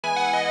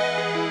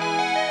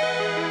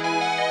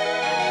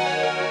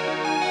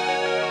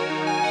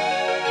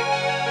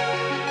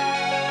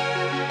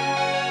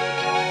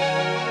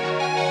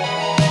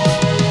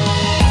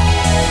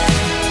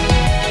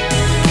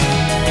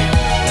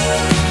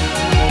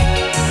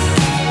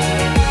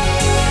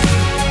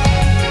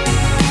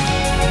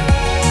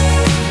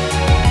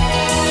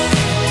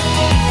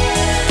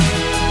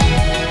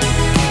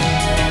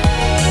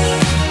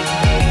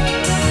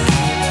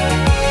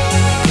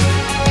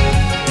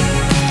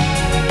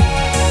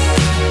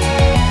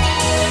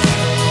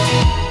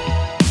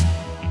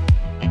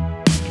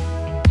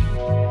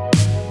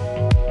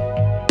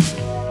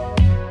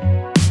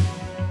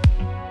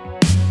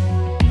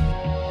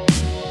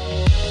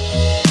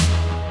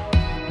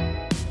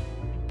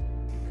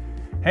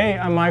Hey,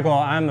 I'm Michael.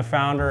 I'm the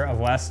founder of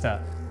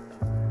Westa.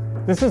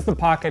 This is the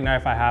pocket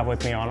knife I have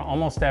with me on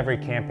almost every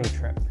camping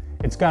trip.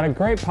 It's got a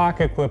great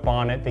pocket clip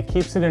on it that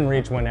keeps it in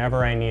reach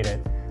whenever I need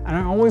it. And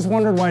I always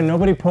wondered why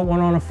nobody put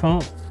one on a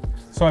phone.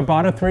 So I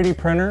bought a 3D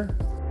printer,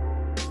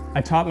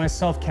 I taught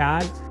myself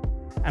CAD,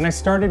 and I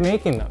started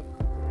making them.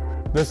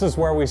 This is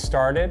where we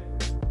started,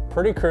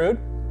 pretty crude.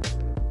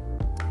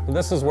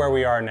 This is where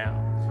we are now.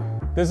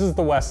 This is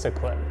the Westa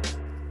Clip.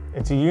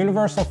 It's a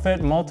universal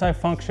fit,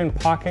 multi-function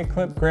pocket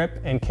clip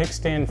grip and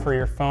kickstand for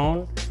your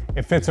phone.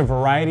 It fits a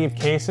variety of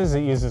cases.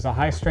 It uses a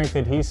high-strength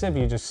adhesive.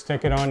 You just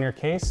stick it on your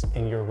case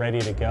and you're ready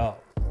to go.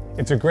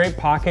 It's a great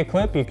pocket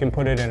clip. You can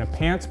put it in a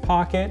pants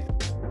pocket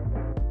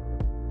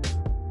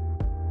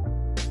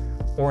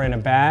or in a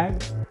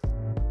bag.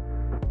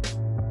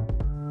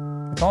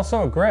 It's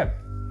also a grip.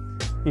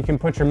 You can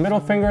put your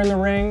middle finger in the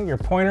ring, your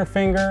pointer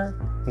finger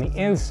on the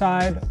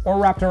inside, or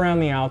wrapped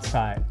around the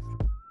outside.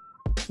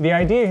 The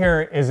idea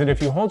here is that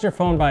if you hold your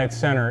phone by its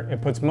center,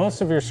 it puts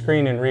most of your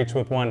screen in reach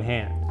with one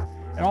hand.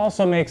 It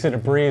also makes it a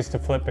breeze to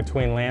flip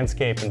between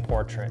landscape and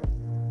portrait.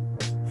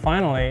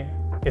 Finally,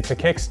 it's a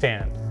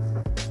kickstand.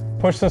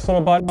 Push this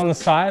little button on the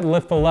side,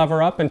 lift the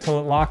lever up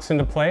until it locks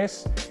into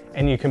place,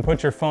 and you can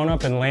put your phone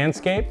up in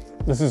landscape.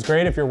 This is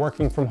great if you're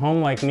working from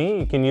home like me.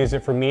 You can use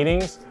it for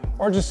meetings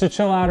or just to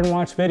chill out and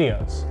watch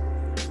videos.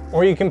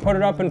 Or you can put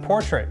it up in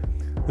portrait.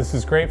 This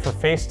is great for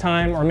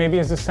FaceTime or maybe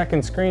as a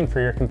second screen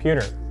for your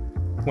computer.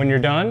 When you're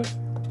done,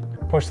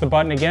 push the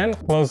button again,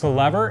 close the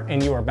lever,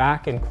 and you are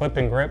back in clip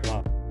and grip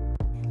mode.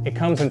 It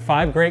comes in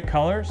 5 great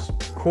colors: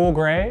 cool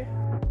gray,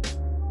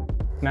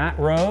 matte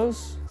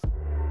rose,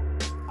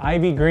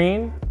 ivy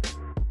green,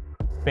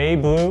 bay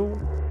blue,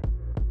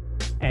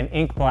 and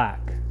ink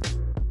black.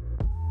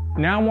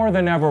 Now more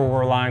than ever, we're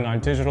relying on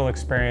digital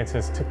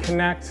experiences to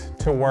connect,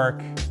 to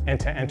work, and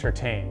to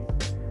entertain.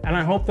 And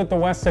I hope that the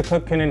Westa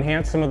Clip can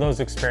enhance some of those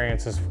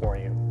experiences for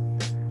you.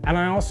 And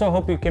I also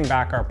hope you can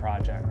back our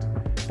project.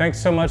 Thanks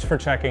so much for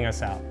checking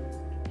us out.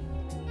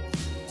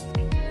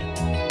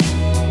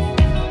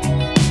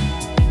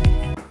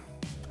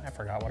 I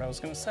forgot what I was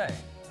going to say.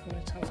 How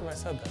many times have I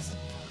said this?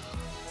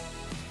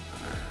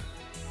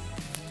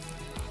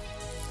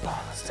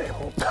 Oh, this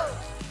table.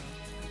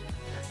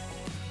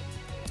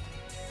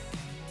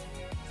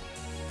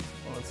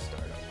 Let's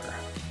start over.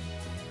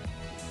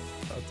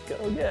 Let's go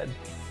again.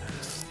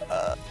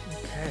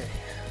 Okay.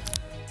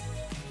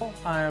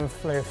 I am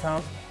Flay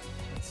Fount.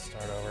 Let's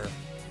start over.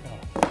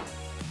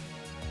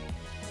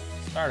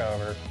 Start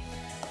over.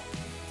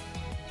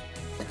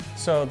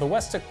 So the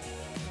Westa,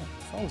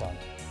 phone's on.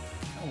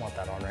 I don't want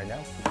that on right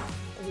now.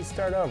 Let me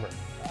start over.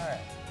 All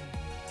right.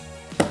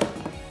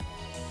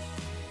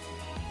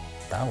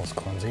 That was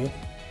clumsy.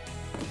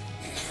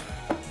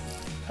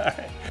 All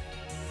right.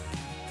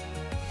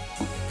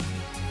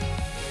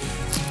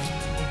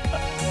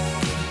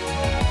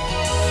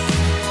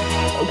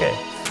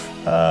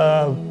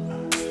 Okay.